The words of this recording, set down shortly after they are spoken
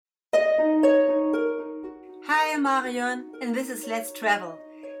I'm Marion, and this is Let's Travel.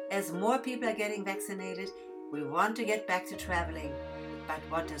 As more people are getting vaccinated, we want to get back to traveling. But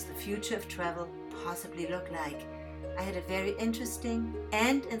what does the future of travel possibly look like? I had a very interesting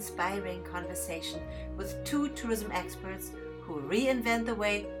and inspiring conversation with two tourism experts who reinvent the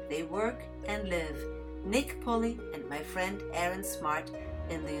way they work and live, Nick Pulley and my friend Aaron Smart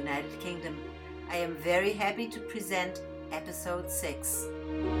in the United Kingdom. I am very happy to present episode 6.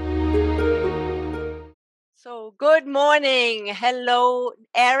 So, good morning. Hello,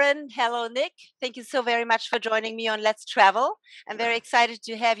 Aaron. Hello, Nick. Thank you so very much for joining me on Let's Travel. I'm very excited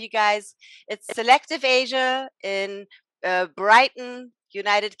to have you guys. It's Selective Asia in Brighton,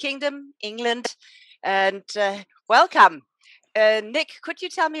 United Kingdom, England. And welcome. Nick, could you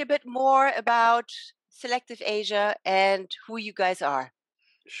tell me a bit more about Selective Asia and who you guys are?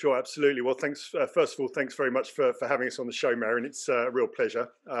 Sure, absolutely. Well, thanks. First of all, thanks very much for having us on the show, Marion. It's a real pleasure.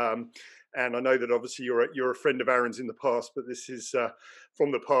 And I know that obviously you're a friend of Aaron's in the past, but this is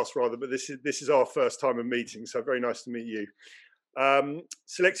from the past rather. But this is our first time of meeting, so very nice to meet you.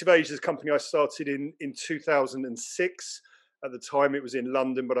 Selective Asia is a company I started in 2006. At the time, it was in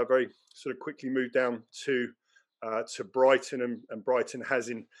London, but I very sort of quickly moved down to Brighton, and Brighton has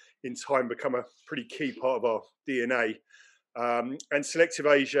in time become a pretty key part of our DNA. And Selective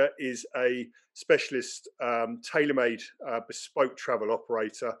Asia is a specialist, tailor-made, bespoke travel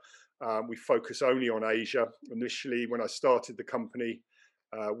operator. We focus only on Asia. Initially, when I started the company,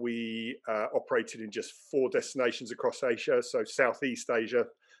 we operated in just 4 destinations across Asia, so Southeast Asia,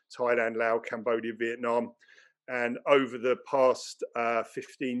 Thailand, Laos, Cambodia, Vietnam. And over the past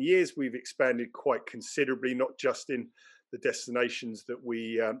 15 years, we've expanded quite considerably, not just in the destinations that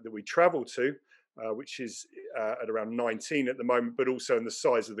we travel to, which is at around 19 at the moment, but also in the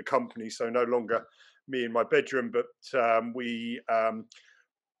size of the company. So no longer me in my bedroom, but we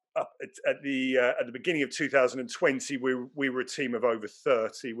up at the beginning of 2020, we were a team of over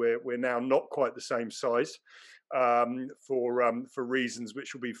 30. We're now not quite the same size, for reasons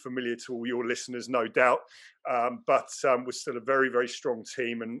which will be familiar to all your listeners, no doubt. But we're still a very, very strong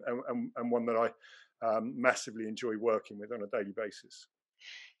team, and one that I massively enjoy working with on a daily basis.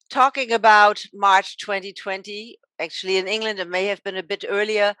 Talking about March 2020, actually in England it may have been a bit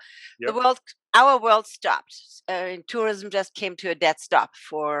earlier. Yep. Our world stopped. Tourism just came to a dead stop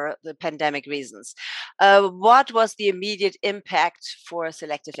for the pandemic reasons. What was the immediate impact for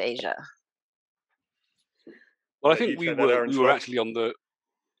Selective Asia? Well, I think we were actually on the.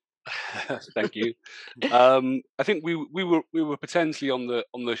 Thank you. I think we were potentially on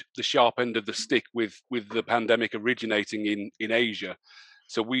the sharp end of the stick with the pandemic originating in Asia.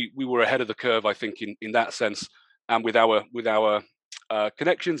 So we were ahead of the curve, I think, in that sense, and with our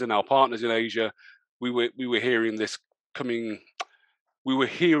connections and our partners in Asia, we were hearing this coming. We were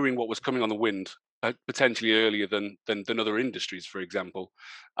hearing what was coming on the wind, potentially earlier than other industries, for example.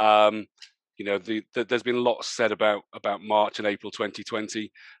 There's been a lot said about March and April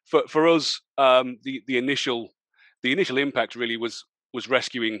 2020. For us, the initial impact really was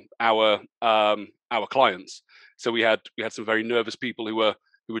rescuing our clients. So we had some very nervous people who were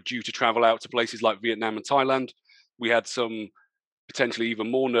due to travel out to places like Vietnam and Thailand. We had some potentially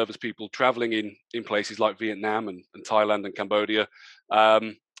even more nervous people traveling in places like Vietnam and Thailand and Cambodia.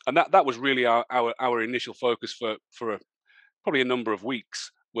 And that was really our initial focus for probably a number of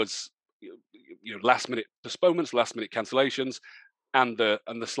weeks, was last minute postponements, last minute cancellations, and the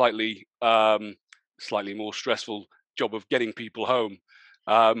slightly more stressful job of getting people home.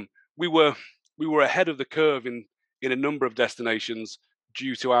 We were ahead of the curve in a number of destinations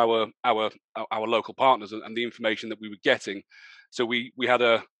due to our local partners and the information that we were getting. So we had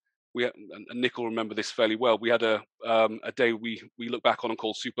and Nick will remember this fairly well. We had a day we look back on and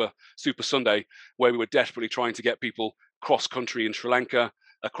called Super Sunday, where we were desperately trying to get people cross country in Sri Lanka,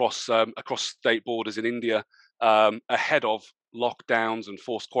 across state borders in India, ahead of lockdowns and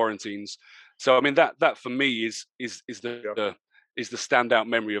forced quarantines. So I mean that for me is the standout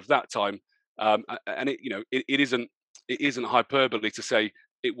memory of that time. And it isn't hyperbole to say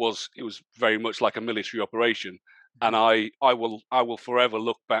it was very much like a military operation. And I will forever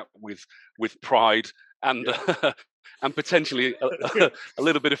look back with pride and and potentially a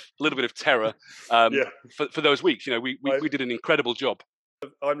little bit of terror for those weeks. We did an incredible job.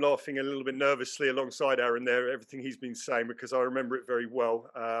 I'm laughing a little bit nervously alongside Aaron there, everything he's been saying, because I remember it very well,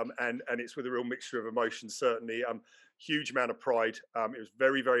 and it's with a real mixture of emotions. Certainly, huge amount of pride. It was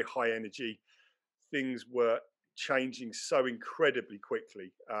very, very high energy. Things were changing so incredibly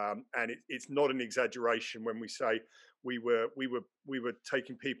quickly, and it's not an exaggeration when we say we were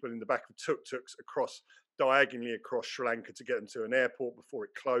taking people in the back of tuk-tuks across diagonally across Sri Lanka to get them to an airport before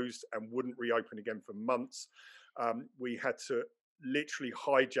it closed and wouldn't reopen again for months. We had to literally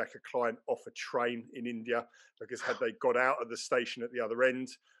hijack a client off a train in India, because had they got out of the station at the other end,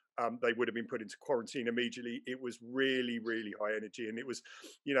 they would have been put into quarantine immediately. It was really, really high energy, and it was,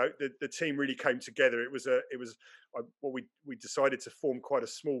 the team really came together. Well, we decided to form quite a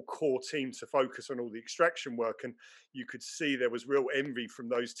small core team to focus on all the extraction work, and you could see there was real envy from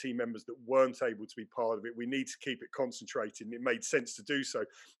those team members that weren't able to be part of it. We need to keep it concentrated, and it made sense to do so,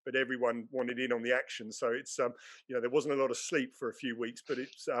 but everyone wanted in on the action. So it's there wasn't a lot of sleep for a few weeks, but it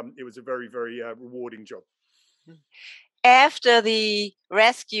was a very, very rewarding job. After the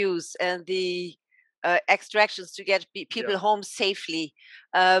rescues and the extractions to get people home safely,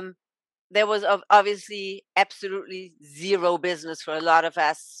 there was obviously absolutely zero business for a lot of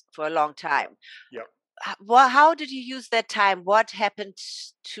us for a long time. Yeah. How did you use that time? What happened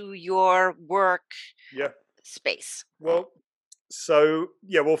to your work space? Well,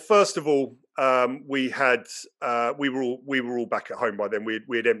 first of all, we were all back at home by then.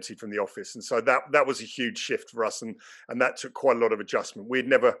 We had emptied from the office, and so that was a huge shift for us, and that took quite a lot of adjustment. We'd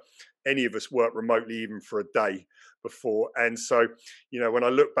never, any of us, worked remotely even for a day before, and so when I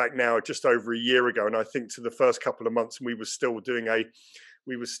look back now, just over a year ago, and I think to the first couple of months, we were still doing a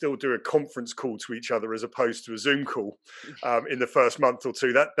conference call to each other as opposed to a Zoom call in the first month or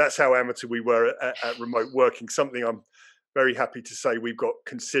two. That's how amateur we were at remote working. Something I'm very happy to say we've got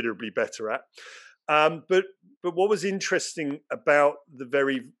considerably better at. But what was interesting about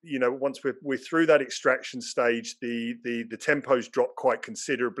once we're through that extraction stage, the tempos dropped quite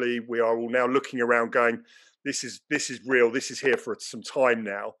considerably. We are all now looking around going, this is real. This is here for some time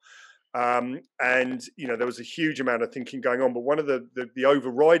now. And there was a huge amount of thinking going on. But one of the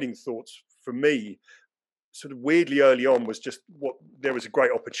overriding thoughts for me, sort of weirdly early on, was just there was a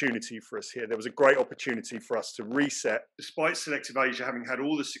great opportunity for us here. There was a great opportunity for us to reset. Despite Selective Asia having had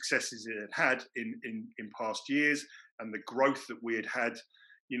all the successes it had in past years and the growth that we had,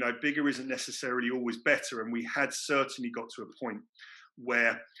 bigger isn't necessarily always better. And we had certainly got to a point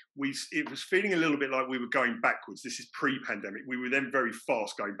where it was feeling a little bit like we were going backwards. This is pre-pandemic. We were then very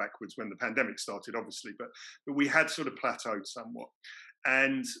fast going backwards when the pandemic started, obviously, but we had sort of plateaued somewhat.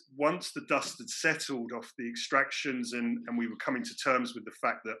 And once the dust had settled off the extractions and we were coming to terms with the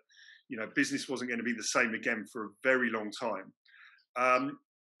fact that, business wasn't going to be the same again for a very long time,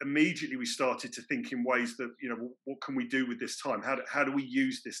 immediately we started to think in ways that, what can we do with this time? How do we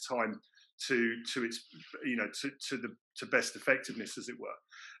use this time to its, to best effectiveness, as it were?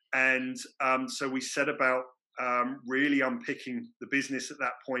 And so we set about really unpicking the business at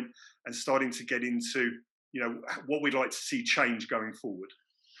that point and starting to get into what we'd like to see change going forward.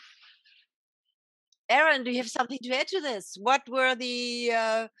 Aaron, do you have something to add to this? What were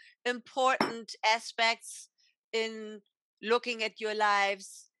the important aspects in looking at your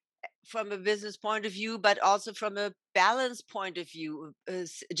lives from a business point of view, but also from a balance point of view,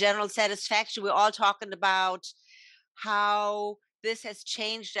 general satisfaction? We're all talking about how this has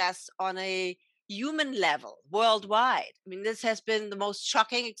changed us on a human level worldwide. I mean, this has been the most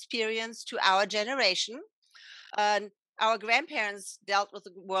shocking experience to our generation. Our grandparents dealt with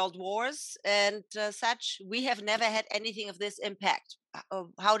the world wars and such. We have never had anything of this impact.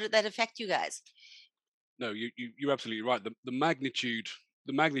 How did that affect you guys? No, you're absolutely right. The magnitude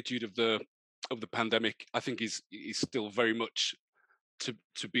of the pandemic, I think, is still very much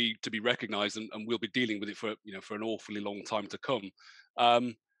to be recognised, and we'll be dealing with it for an awfully long time to come.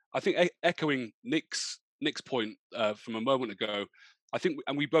 I think echoing Nick's point from a moment ago, I think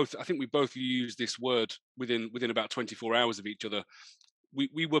we both used this word within about 24 hours of each other.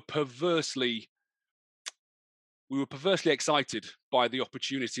 We were perversely excited by the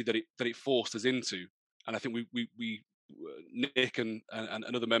opportunity that it forced us into, and I think we Nick and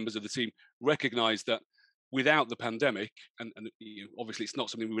other members of the team recognised that without the pandemic, and obviously it's not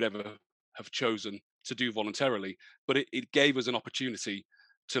something we would ever have chosen to do voluntarily, but it gave us an opportunity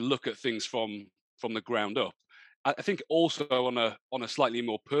to look at things from the ground up. I think also on a slightly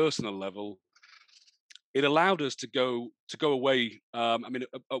more personal level, it allowed us to go away. At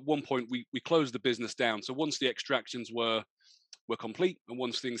one point we closed the business down. So once the extractions were complete and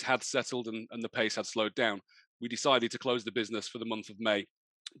once things had settled and the pace had slowed down, we decided to close the business for the month of May,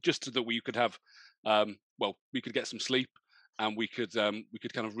 just so that we could have, we could get some sleep and we could kind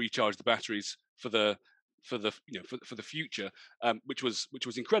of recharge the batteries for the future, which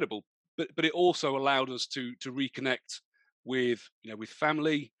was incredible. But it also allowed us to reconnect with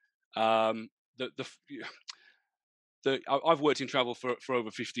family. I've worked in travel for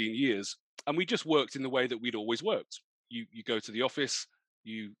over 15 years, and we just worked in the way that we'd always worked. You go to the office,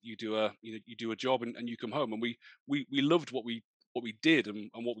 you do a you do a job and you come home. And we loved what we did and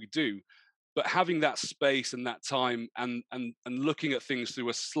what we do, but having that space and that time and looking at things through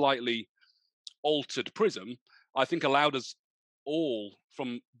a slightly altered prism, I think allowed us all,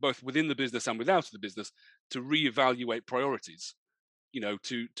 from both within the business and without the business, to reevaluate priorities.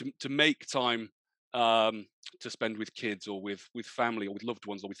 To make time to spend with kids or with family or with loved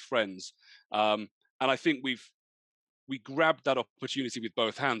ones or with friends. And I think we grabbed that opportunity with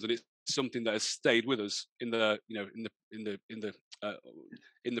both hands, and it's something that has stayed with us in the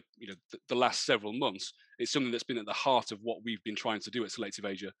the last several months. It's something that's been at the heart of what we've been trying to do at Selective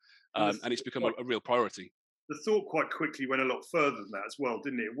Asia, and it's become a real priority. The thought quite quickly went a lot further than that as well,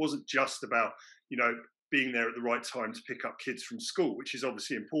 didn't it? It wasn't just about being there at the right time to pick up kids from school, which is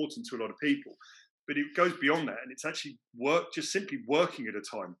obviously important to a lot of people, but it goes beyond that, and it's actually just simply working at a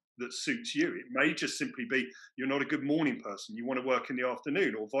time that suits you. It may just simply be you're not a good morning person, you want to work in the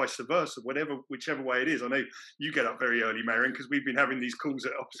afternoon, or vice versa, whichever way it is. I know you get up very early, Marion, because we've been having these calls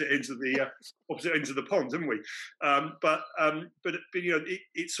at opposite ends of the pond, haven't we? But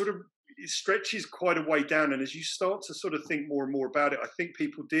it stretches quite a way down, and as you start to sort of think more and more about it, I think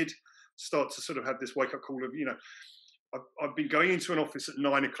people did start to sort of have this wake up call of, I've been going into an office at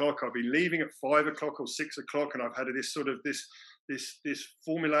 9 o'clock, I've been leaving at 5 o'clock or 6 o'clock, and I've had this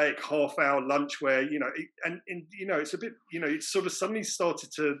formulaic half-hour lunch where it's a bit it's sort of suddenly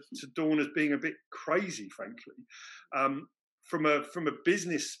started to dawn as being a bit crazy, frankly. From a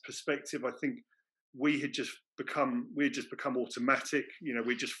business perspective, I think we had just become automatic.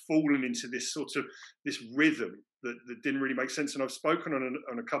 We'd just fallen into this sort of this rhythm that didn't really make sense. And I've spoken on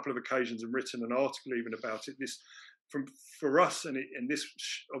a couple of occasions and written an article even about it. For us, and this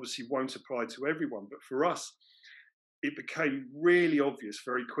obviously won't apply to everyone, but for us, it became really obvious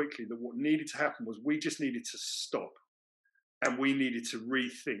very quickly that what needed to happen was we just needed to stop, and we needed to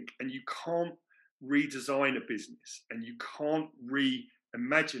rethink. And you can't redesign a business, and you can't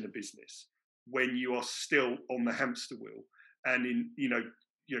reimagine a business when you are still on the hamster wheel and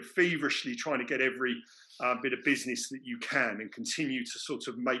feverishly trying to get every bit of business that you can and continue to sort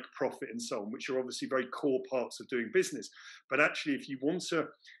of make profit and so on, which are obviously very core parts of doing business. But actually, if you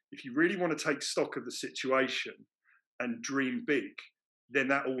really want to take stock of the situation and dream big, then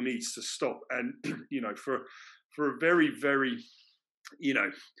that all needs to stop. And for a very, very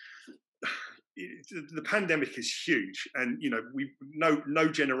the pandemic is huge, and no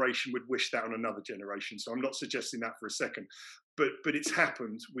generation would wish that on another generation, so I'm not suggesting that for a second, but it's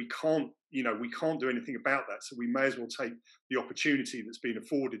happened. We can't do anything about that, so we may as well take the opportunity that's been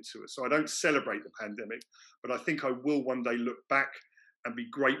afforded to us. So I don't celebrate the pandemic, but I think I will one day look back and be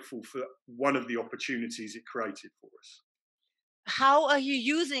grateful for one of the opportunities it created for us. How are you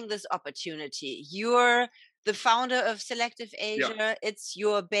using this opportunity? You're the founder of Selective Asia. Yeah. It's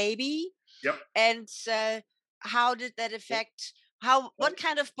your baby. Yep. And how did that affect? What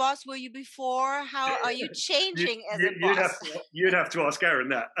kind of boss were you before? How are you changing as a boss? You'd have to ask Aaron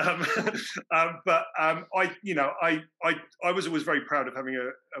that. I was always very proud of having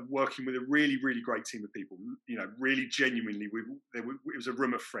working with a really, really great team of people. Really genuinely, it was a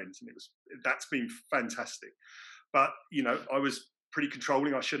room of friends, and that's been fantastic. But I was pretty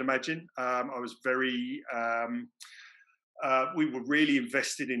controlling, I should imagine. I was very. We were really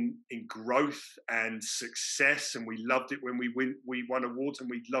invested in growth and success, and we loved it when we won awards, and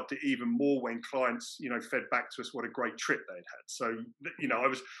we loved it even more when clients fed back to us what a great trip they'd had. So I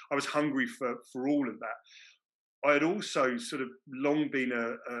was hungry for all of that. I had also sort of long been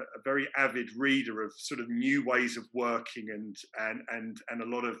a very avid reader of sort of new ways of working and a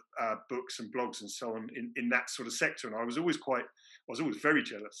lot of books and blogs and so on in that sort of sector. And I was always very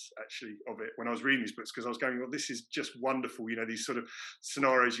jealous actually of it when I was reading these books, because I was going, well, this is just wonderful. These sort of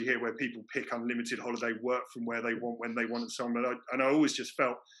scenarios you hear where people pick unlimited holiday, work from where they want, when they want, and so on. And I always just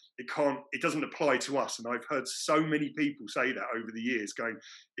felt it doesn't apply to us. And I've heard so many people say that over the years, going,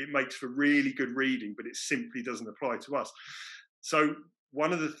 it makes for really good reading, but it simply doesn't apply to us. So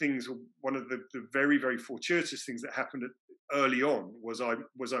one of the very, very fortuitous things that happened early on was I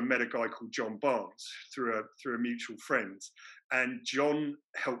met a guy called John Barnes through a mutual friend, and John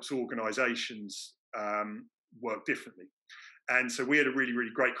helps organisations work differently. And so we had a really,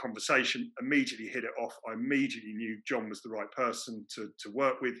 really great conversation, immediately hit it off. I immediately knew John was the right person to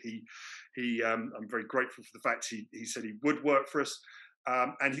work with. I'm very grateful for the fact he said he would work for us.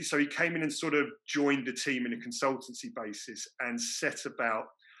 So he came in and sort of joined the team in a consultancy basis and set about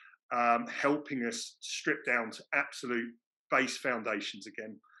helping us strip down to absolute base foundations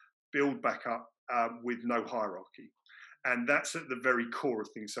again, build back up with no hierarchy. And that's at the very core of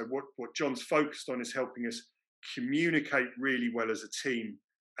things. So what John's focused on is helping us communicate really well as a team.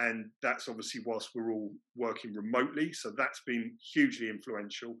 And that's obviously whilst we're all working remotely. So that's been hugely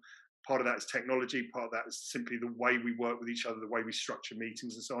influential. Part of that is technology. Part of that is simply the way we work with each other, the way we structure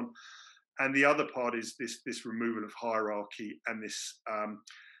meetings and so on. And the other part is this removal of hierarchy and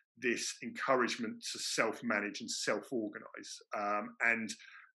this encouragement to self-manage and self-organize. And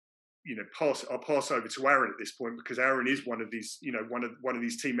I'll pass over to Aaron at this point, because Aaron is one of these, one of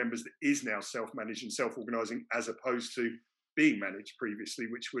these team members that is now self-managed and self-organizing, as opposed to being managed previously,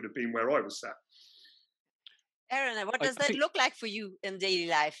 which would have been where I was sat. Aaron, what does that look like for you in daily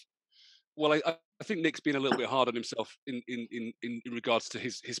life? Well, I think Nick's been a little bit hard on himself in regards to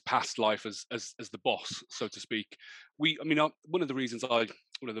his past life as the boss, so to speak. One of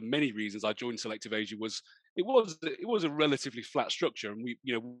the many reasons I joined Selective Asia was it was a relatively flat structure, and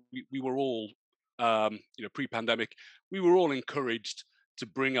we were all pre-pandemic, we were all encouraged to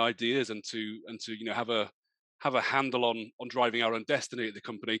bring ideas and to have a handle on driving our own destiny at the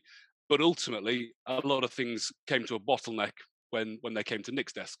company. But ultimately, a lot of things came to a bottleneck when they came to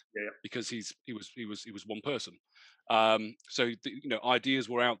Nick's desk, because he was one person. So ideas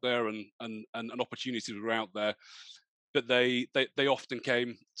were out there and opportunities were out there, but they often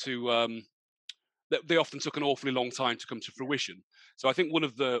came to they often took an awfully long time to come to fruition. So I think one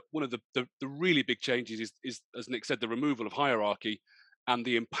of the really big changes is, as Nick said, the removal of hierarchy and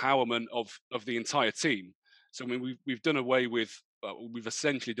the empowerment of the entire team. So we've done away with we've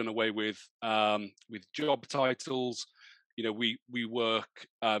essentially done away with job titles. We work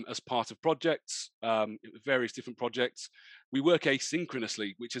as part of projects, various different projects. We work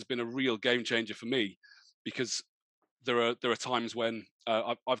asynchronously, which has been a real game changer for me, because there are times when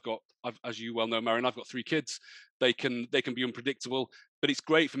as you well know, Marion, I've got 3 kids. They can be unpredictable, but it's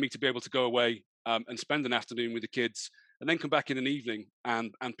great for me to be able to go away and spend an afternoon with the kids, and then come back in an evening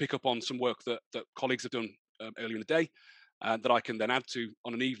and pick up on some work that colleagues have done earlier in the day, that I can then add to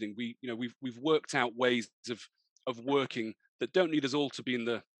on an evening. We've worked out ways of working that don't need us all to be in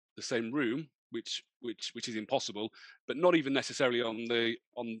the same room, which is impossible, but not even necessarily on the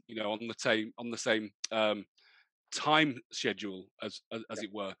same time schedule as it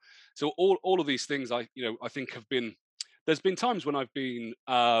were. So all of these things I think have been. There's been times when I've been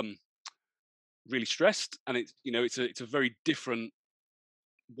really stressed, and it's a very different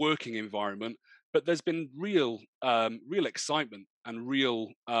working environment, but there's been real excitement and real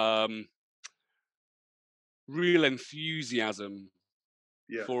enthusiasm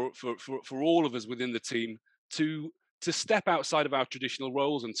for all of us within the team to step outside of our traditional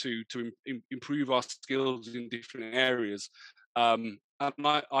roles and to improve our skills in different areas. And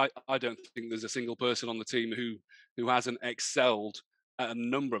I don't think there's a single person on the team who hasn't excelled at a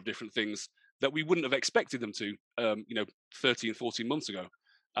number of different things that we wouldn't have expected them to 13 and 14 months ago.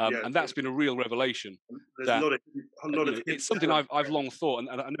 And that's been a real revelation. There's a lot of it's something I've long thought,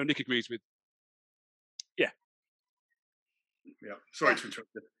 and I know Nick agrees with. Yeah, sorry to interrupt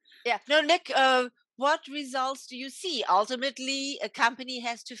you. Yeah, no, Nick, what results do you see? Ultimately, a company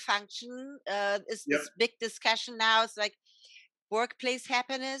has to function. This big discussion now is like workplace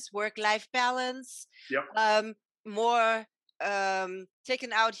happiness, work-life balance, more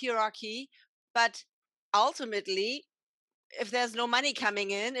taken out hierarchy. But ultimately, if there's no money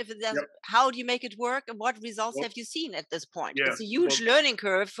coming in, how do you make it work, and what results have you seen at this point? It's a huge learning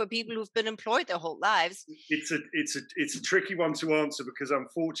curve for people who've been employed their whole lives. It's a tricky one to answer, because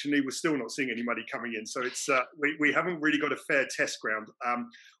unfortunately we're still not seeing any money coming in. So it's we haven't really got a fair test ground.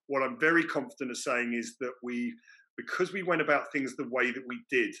 What I'm very confident of saying is that because we went about things the way that we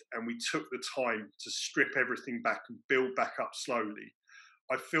did, and we took the time to strip everything back and build back up slowly,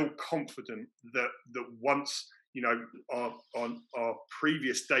 I feel confident that once our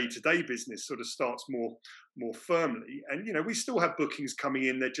previous day-to-day business sort of starts more firmly, and we still have bookings coming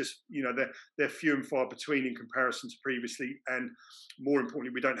in. They're just they're few and far between in comparison to previously, and more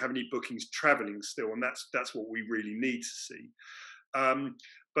importantly, we don't have any bookings traveling still, and that's what we really need to see.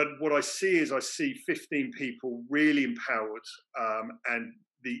 But what I see 15 people really empowered, and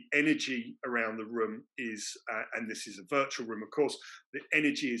the energy around the room is, and this is a virtual room, of course, the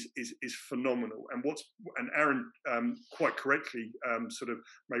energy is phenomenal. And Aaron quite correctly sort of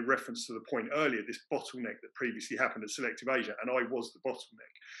made reference to the point earlier, this bottleneck that previously happened at Selective Asia, and I was the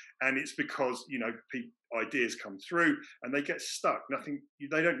bottleneck. And it's because ideas come through and they get stuck.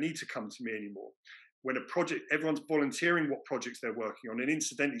 They don't need to come to me anymore. When a project, everyone's volunteering what projects they're working on, and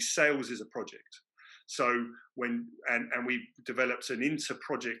incidentally, sales is a project. So and we developed an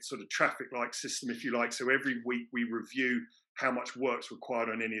inter-project sort of traffic light system, if you like. So every week we review how much work's required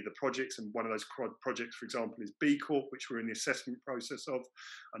on any of the projects. And one of those projects, for example, is B Corp, which we're in the assessment process of.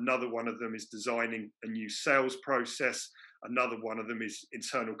 Another one of them is designing a new sales process. Another one of them is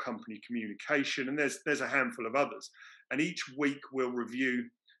internal company communication. And there's a handful of others. And each week we'll review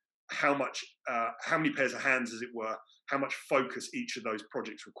how many pairs of hands, as it were, how much focus each of those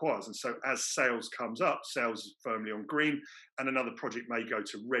projects requires. And so as sales comes up, sales is firmly on green, and another project may go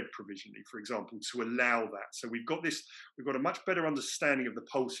to red provisionally, for example, to allow that. So we've got a much better understanding of the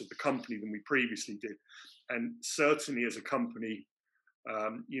pulse of the company than we previously did. And certainly as a company,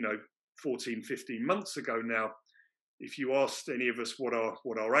 14, 15 months ago now, if you asked any of us what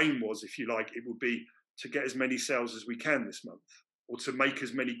our aim was, if you like, it would be to get as many sales as we can this month, or to make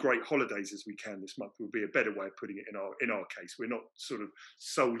as many great holidays as we can this month, would be a better way of putting it in our case. We're not sort of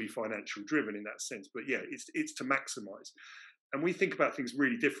solely financial driven in that sense, but yeah, it's to maximize. And we think about things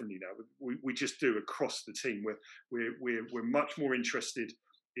really differently now. We just do across the team. We're much more interested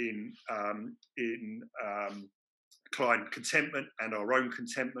in client contentment and our own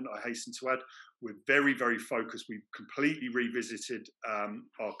contentment, I hasten to add. We're very, very focused. We've completely revisited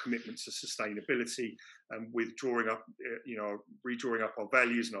our commitments to sustainability and redrawing up our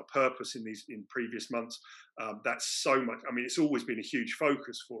values and our purpose in previous months. That's so much. I mean, it's always been a huge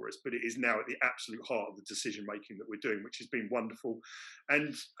focus for us, but it is now at the absolute heart of the decision making that we're doing, which has been wonderful.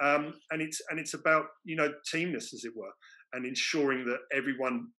 And it's about teamness, as it were, and ensuring that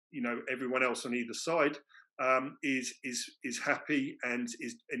everyone else on either side is happy and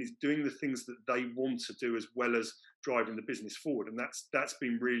is doing the things that they want to do, as well as driving the business forward. And that's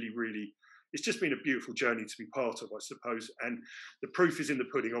been really, really, it's just been a beautiful journey to be part of, I suppose. And the proof is in the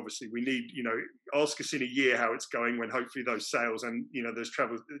pudding. Obviously, we need, ask us in a year how it's going, when hopefully those sales and those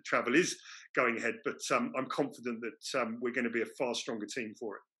travel is going ahead. But I'm confident that we're going to be a far stronger team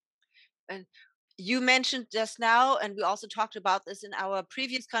for it. And you mentioned just now, and we also talked about this in our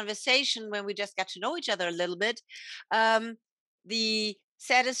previous conversation when we just got to know each other a little bit, the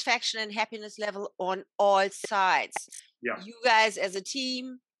satisfaction and happiness level on all sides. Yeah. You guys as a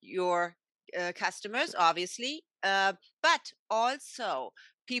team, your customers, obviously, but also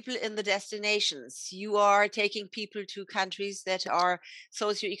people in the destinations. You are taking people to countries that are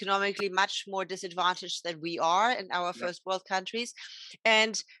socioeconomically much more disadvantaged than we are in our first world countries.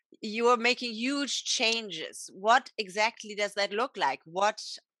 And you are making huge changes. What exactly does that look like? What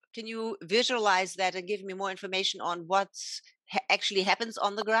can you visualize that and give me more information on what actually happens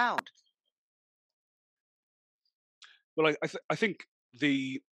on the ground? Well, I think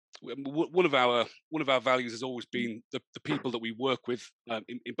one of our values has always been the people that we work with,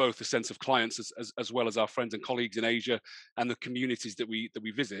 in both the sense of clients as well as our friends and colleagues in Asia and the communities that we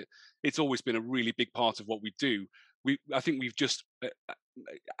visit. It's always been a really big part of what we do. I think we've just,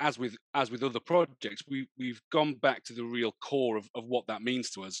 as with other projects, we've gone back to the real core of what that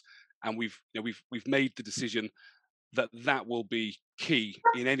means to us, and we've made the decision that will be key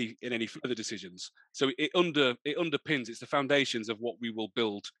in any further decisions. So it underpins, it's the foundations of what we will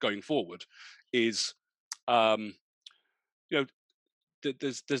build going forward. Is there's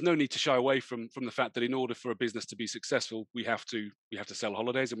no need to shy away from the fact that in order for a business to be successful, we have to sell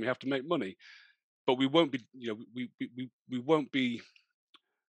holidays and we have to make money. But we won't be, we won't be.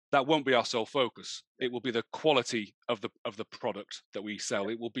 That won't be our sole focus. It will be the quality of the product that we sell.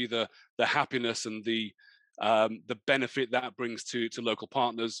 It will be the happiness and the benefit that brings to local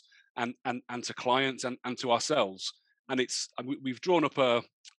partners and to clients and to ourselves. And we've drawn up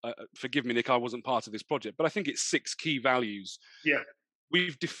forgive me, Nick, I wasn't part of this project, but I think it's 6 key values. Yeah.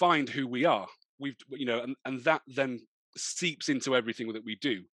 We've defined who we are. And that then seeps into everything that we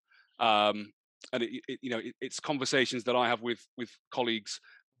do. And it's conversations that I have with colleagues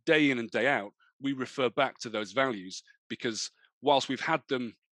day in and day out. We refer back to those values because whilst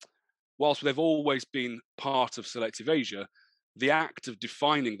they've always been part of Selective Asia, the act of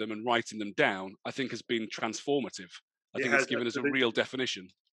defining them and writing them down, I think, has been transformative. I think it's given us a real definition.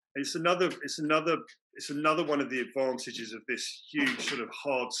 It's another one of the advantages of this huge sort of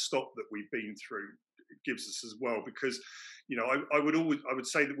hard stop that we've been through. It gives us as well, because I would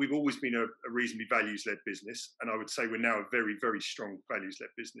say that we've always been a reasonably values-led business, and I would say we're now a very, very strong values-led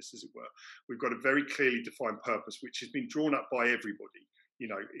business, as it were. We've got a very clearly defined purpose, which has been drawn up by everybody.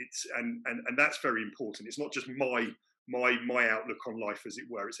 It's and that's very important. It's not just my outlook on life, as it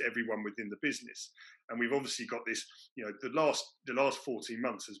were. It's everyone within the business, and we've obviously got this. The last 14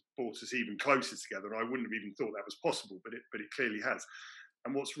 months has brought us even closer together. And I wouldn't have even thought that was possible, but it clearly has.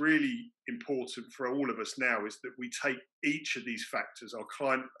 And what's really important for all of us now is that we take each of these factors: our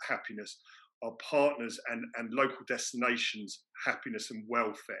client happiness, our partners and local destinations happiness and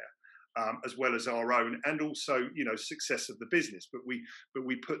welfare, as well as our own, and also, you know, success of the business. But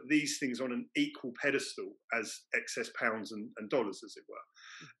we put these things on an equal pedestal as excess pounds and dollars, as it were,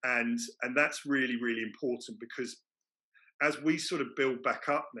 and that's really, really important, because as we sort of build back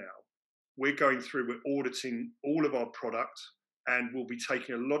up now, we're auditing all of our product, and we'll be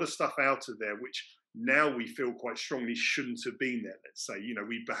taking a lot of stuff out of there which now we feel quite strongly shouldn't have been there. Let's say, you know,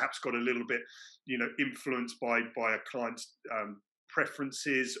 we perhaps got a little bit, you know, influenced by a client's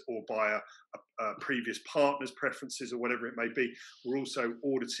preferences, or by a previous partner's preferences, or whatever it may be. We're also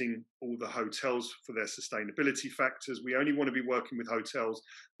auditing all the hotels for their sustainability factors. We only want to be working with hotels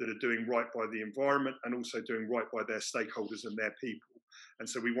that are doing right by the environment, and also doing right by their stakeholders and their people. And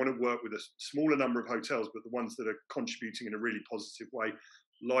so we want to work with a smaller number of hotels, but the ones that are contributing in a really positive way.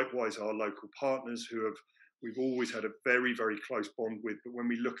 Likewise, our local partners, we've always had a very, very close bond with. But when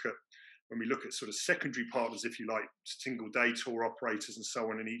we look at sort of secondary partners, if you like, single day tour operators and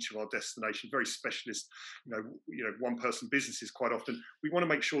so on in each of our destinations, very specialist, you know, one person businesses quite often, we want to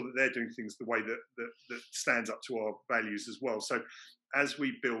make sure that they're doing things the way that stands up to our values as well. So as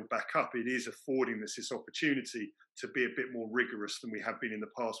we build back up, it is affording us this opportunity to be a bit more rigorous than we have been in the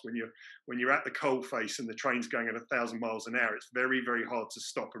past. When you're at the coalface and the train's going at 1,000 miles an hour, it's very, very hard to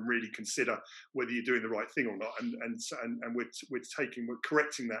stop and really consider whether you're doing the right thing or not. And we're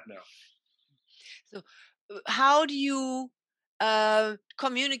correcting that now. So, how do you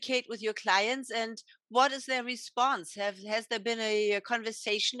communicate with your clients, and what is their response? Has there been a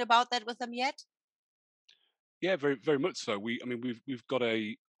conversation about that with them yet? Yeah, very very much so. We've got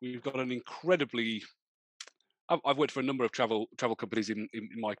an incredibly. I've worked for a number of travel companies in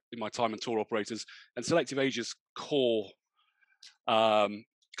my time, and tour operators, and Selective Asia's core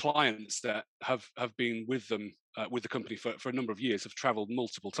clients that have been with them with the company for a number of years have travelled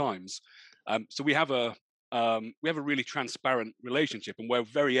multiple times. So we have a really transparent relationship, and we're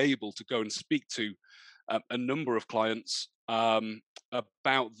very able to go and speak to a number of clients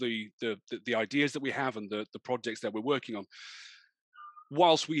about the ideas that we have and the projects that we're working on.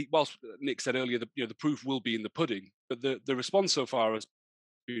 Whilst Nick said earlier, the proof will be in the pudding, but the response so far has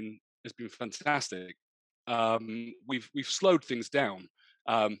been fantastic. We've slowed things down.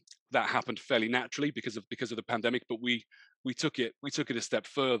 That happened fairly naturally because of the pandemic, but we took it a step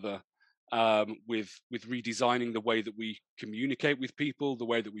further with redesigning the way that we communicate with people, the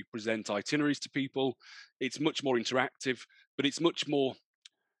way that we present itineraries to people. It's much more interactive, but it's much more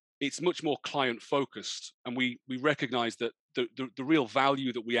client focused, and we recognize that the real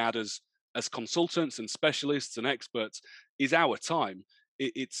value that we add as consultants and specialists and experts is our time.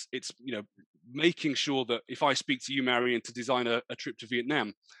 It's making sure that if I speak to you, Marion, to design a trip to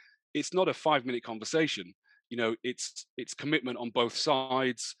Vietnam, it's not a 5-minute conversation. It's commitment on both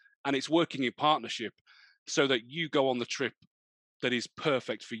sides, and it's working in partnership so that you go on the trip that is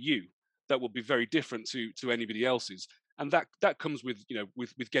perfect for you, that will be very different to anybody else's. And that comes with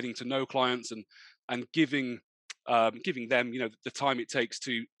getting to know clients and giving them the time it takes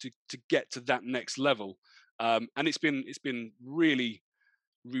to get to that next level. And it's been really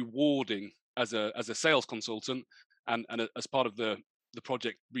rewarding as a sales consultant and as part of the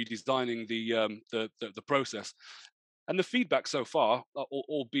project redesigning the process. And the feedback so far,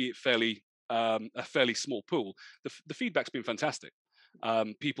 albeit a fairly small pool, the feedback's been fantastic.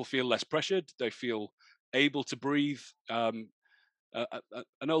 People feel less pressured. They feel able to breathe. An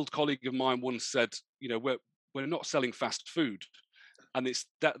old colleague of mine once said, we're not selling fast food, and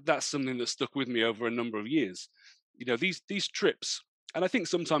that's something that stuck with me over a number of years. These trips, and I think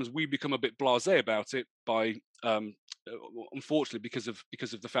sometimes we become a bit blasé about it by unfortunately because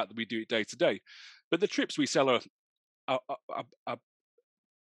of the fact that we do it day to day. But the trips we sell are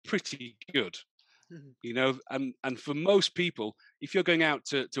pretty good. And for most people, if you're going out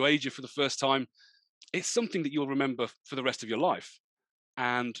to Asia for the first time, it's something that you'll remember for the rest of your life.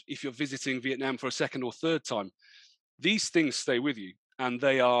 And if you're visiting Vietnam for a second or third time, these things stay with you, and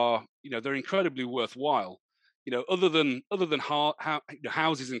they're incredibly worthwhile. Other than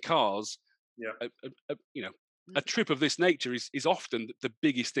houses and cars, yeah. A trip of this nature is often the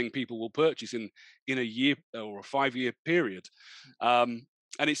biggest thing people will purchase in a year or a 5-year period. And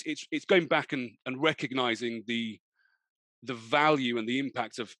it's going back and recognizing the value and the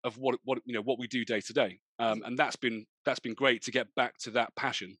impact of what we do day to day. And that's been great to get back to that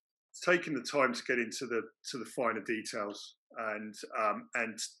passion. It's taking the time to get into the finer details and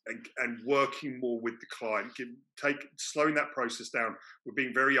working more with the client, slowing that process down. We're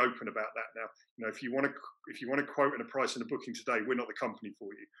being very open about that now. If you want to quote in a price and a booking today, we're not the company for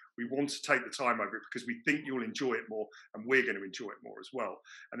you. We want to take the time over it because we think you'll enjoy it more, and we're going to enjoy it more as well.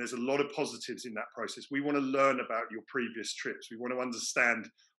 And there's a lot of positives in that process. We want to learn about your previous trips. We want to understand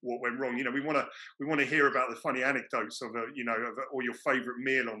what went wrong. We want to hear about the funny anecdotes of or your favorite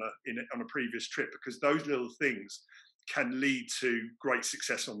meal on a previous trip, because those little things can lead to great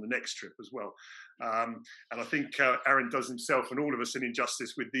success on the next trip as well. And I think Aaron does himself and all of us an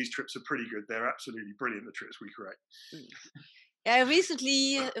injustice with these trips. Are pretty good. They're absolutely brilliant, the trips we create. Yeah,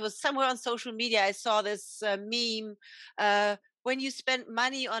 recently it was somewhere on social media. I saw this meme. When you spend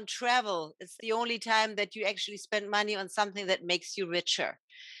money on travel, it's the only time that you actually spend money on something that makes you richer.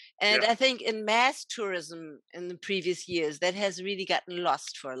 And I think in mass tourism in the previous years, that has really gotten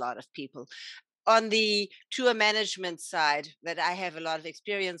lost for a lot of people. On the tour management side, that I have a lot of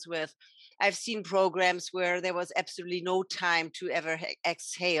experience with, I've seen programs where there was absolutely no time to ever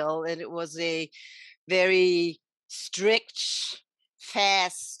exhale, and it was a very strict,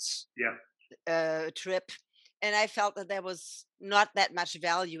 fast trip. And I felt that there was not that much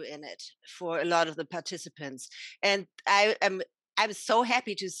value in it for a lot of the participants. And I'm so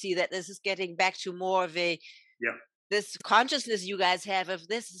happy to see that this is getting back to more of a this consciousness you guys have of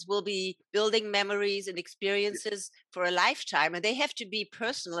this will be building memories and experiences for a lifetime, and they have to be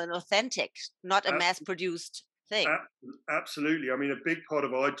personal and authentic, not a mass-produced thing. Absolutely. I mean, a big part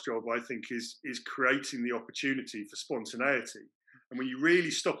of our job, I think, is creating the opportunity for spontaneity. And when you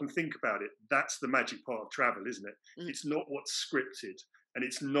really stop and think about it, that's the magic part of travel, isn't it? It's not what's scripted, and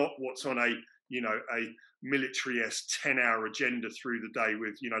it's not what's on a military-esque 10-hour agenda through the day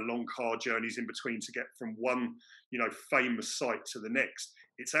with long car journeys in between to get from one famous site to the next.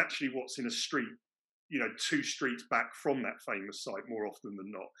 It's actually what's in a street 2 streets back from that famous site more often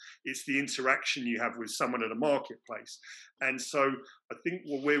than not. It's the interaction you have with someone at a marketplace. And so I think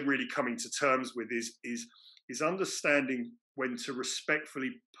what we're really coming to terms with is understanding when to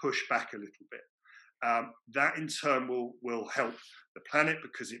respectfully push back a little bit. That in turn will help the planet,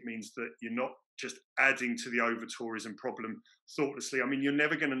 because it means that you're not just adding to the over-tourism problem thoughtlessly. I mean, you're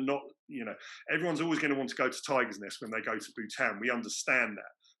never going to everyone's always going to want to go to Tiger's Nest when they go to Bhutan. We understand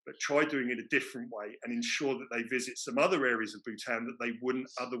that. But try doing it a different way and ensure that they visit some other areas of Bhutan that they wouldn't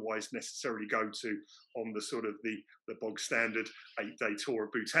otherwise necessarily go to on the sort of the bog standard 8-day tour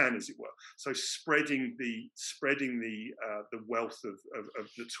of Bhutan, as it were. So spreading the wealth of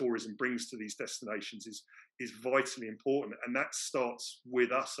the tourism brings to these destinations is vitally important, and that starts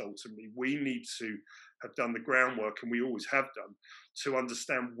with us. Ultimately, we need to have done the groundwork, and we always have done, to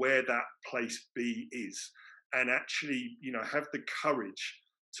understand where that place B is, and actually have the courage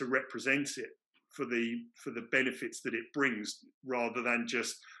to represent it for the benefits that it brings, rather than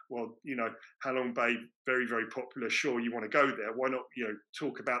just, Halong Bay, very, very popular, sure, you want to go there, why not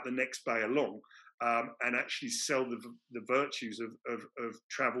talk about the next bay along, and actually sell the virtues of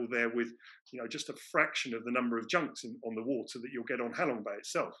travel there with just a fraction of the number of junks on the water that you'll get on Halong Bay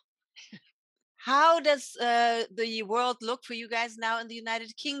itself. How does the world look for you guys now in the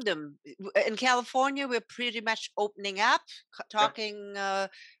United Kingdom? In California, we're pretty much opening up, talking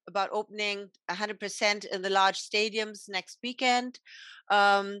about opening 100% in the large stadiums next weekend.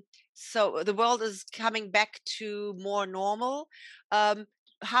 So the world is coming back to more normal.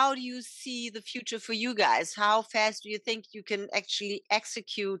 How do you see the future for you guys? How fast do you think you can actually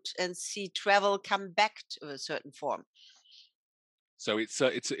execute and see travel come back to a certain form? So it's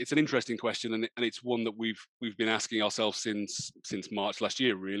an interesting question, and it's one that we've been asking ourselves since March last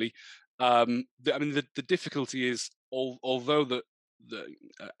year, really. The difficulty is, although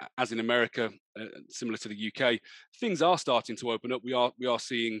as in America, similar to the UK, things are starting to open up. We are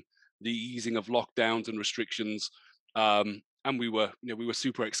seeing the easing of lockdowns and restrictions, and we were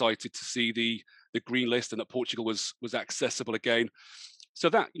super excited to see the green list and that Portugal was accessible again. So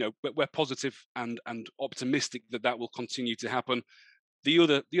that we're positive and optimistic that will continue to happen. The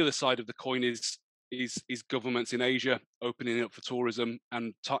other side of the coin is governments in Asia opening up for tourism,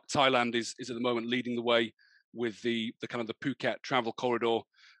 and Thailand is at the moment leading the way with the kind of the Phuket travel corridor.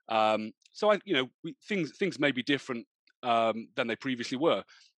 So things may be different than they previously were,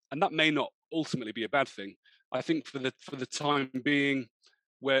 and that may not ultimately be a bad thing. I think for the time being,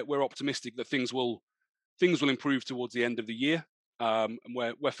 we're optimistic that things will improve towards the end of the year, and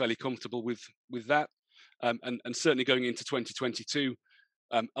we're fairly comfortable with that. And certainly going into 2022,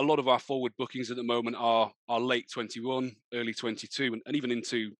 a lot of our forward bookings at the moment are late 21, early 22, and even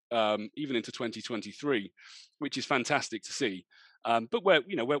into 2023, which is fantastic to see. But we're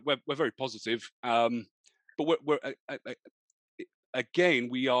very positive. But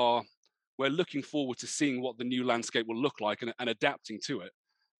we're looking forward to seeing what the new landscape will look like and adapting to it.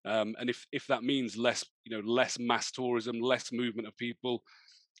 And if that means less mass tourism, less movement of people,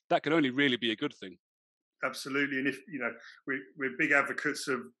 that can only really be a good thing. Absolutely. And if we're big advocates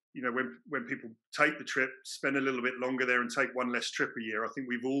of you know, when people take the trip, spend a little bit longer there and take one less trip a year. I think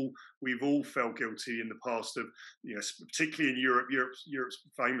we've all felt guilty in the past of, you know, particularly in Europe. Europe's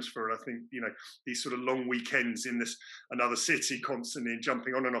famous for it. I think, you know, these sort of long weekends in another city constantly, and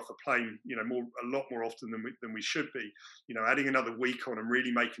jumping on and off a plane, you know, a lot more often than we should be. You know, adding another week on and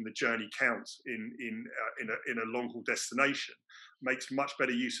really making the journey count in a long haul destination makes much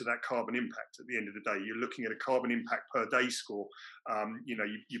better use of that carbon impact. At the end of the day, you're looking at a carbon impact per day score. You know,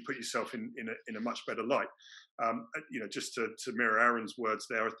 you put yourself in a much better light. You know, just to mirror Aaron's words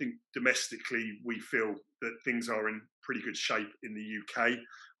there, I think domestically we feel that things are in pretty good shape in the UK.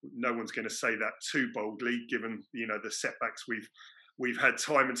 No one's going to say that too boldly, given, you know, the setbacks we've had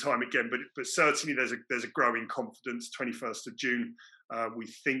time and time again. But certainly there's a growing confidence. 21st of June, we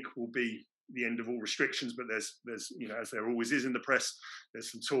think will be the end of all restrictions, but there's you know, as there always is in the press,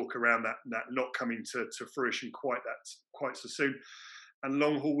 there's some talk around that not coming to fruition quite so soon. And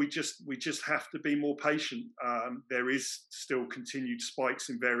long haul, we just have to be more patient. There is still continued spikes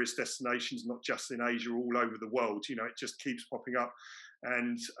in various destinations, not just in Asia, all over the world. You know, it just keeps popping up,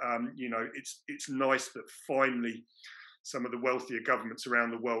 and you know, it's nice that finally some of the wealthier governments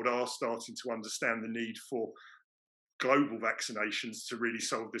around the world are starting to understand the need for global vaccinations to really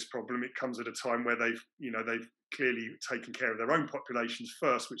solve this problem. It comes at a time where they've clearly taken care of their own populations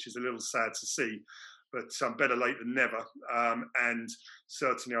first, which is a little sad to see, but better late than never. And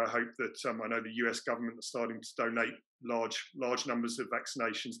certainly I hope that, I know the US government are starting to donate large numbers of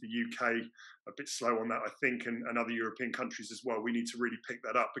vaccinations. The UK a bit slow on that, I think, and other European countries as well. We need to really pick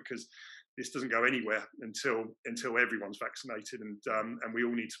that up, because this doesn't go anywhere until everyone's vaccinated, and we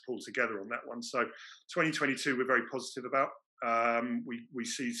all need to pull together on that one. So 2022 we're very positive about. We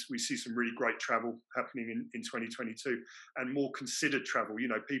see some really great travel happening in 2022, and more considered travel. You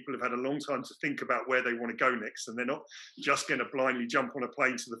know, people have had a long time to think about where they want to go next, and they're not just going to blindly jump on a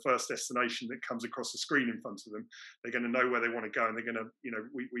plane to the first destination that comes across the screen in front of them. They're going to know where they want to go, and they're going to, you know,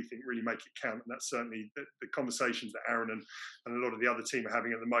 we think really make it count. And that's certainly the conversations that Aaron and a lot of the other team are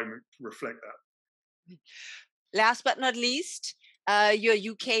having at the moment reflect that. Last but not least, you're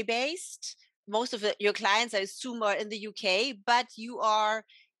UK based. Most of your clients, I assume, are in the UK, but you are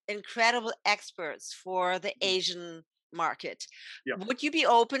incredible experts for the Asian market. Yeah. Would you be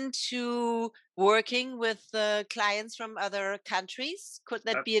open to working with clients from other countries? Could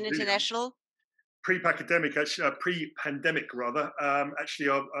that be an international? Pre-pandemic, rather. Actually,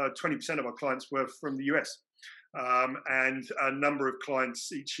 20% of our clients were from the US. And a number of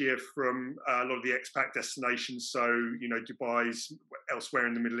clients each year from a lot of the expat destinations, so, you know, Dubai's, elsewhere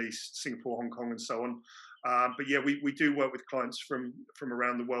in the Middle East, Singapore, Hong Kong, and so on. But yeah, we do work with clients from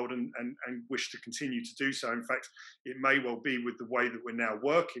around the world, and wish to continue to do so. In fact, it may well be with the way that we're now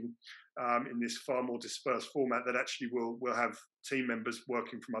working in this far more dispersed format, that actually we'll have team members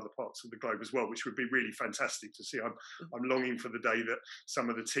working from other parts of the globe as well, which would be really fantastic to see. I'm longing for the day that some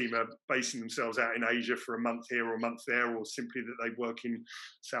of the team are basing themselves out in Asia for a month here or a month there, or simply that they work in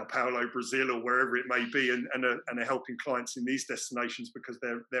Sao Paulo, Brazil, or wherever it may be, and are helping clients in these destinations, because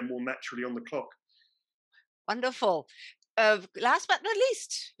they're more naturally on the clock. Wonderful. Last but not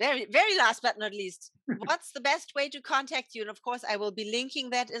least, very, very last but not least, what's the best way to contact you? And of course, I will be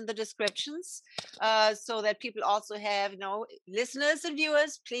linking that in the descriptions, so that people also have, you know, listeners and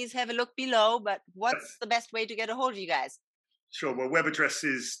viewers, please have a look below. But what's the best way to get a hold of you guys? Sure. Well, web address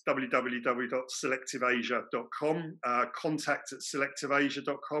is www.selectiveasia.com, contact at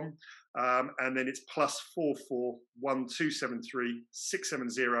selectiveasia.com, and then it's +44 1273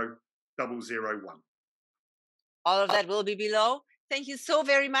 670 001. All of that will be below. Thank you so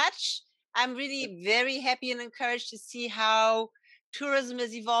very much. I'm really very happy and encouraged to see how tourism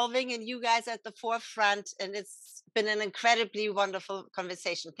is evolving, and you guys at the forefront. And it's been an incredibly wonderful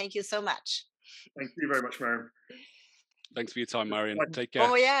conversation. Thank you so much. Thank you very much, Marion. Thanks for your time, Marion. Take care.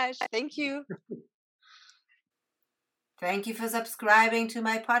 Oh, yeah. Thank you. Thank you for subscribing to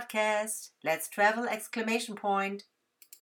my podcast. Let's travel!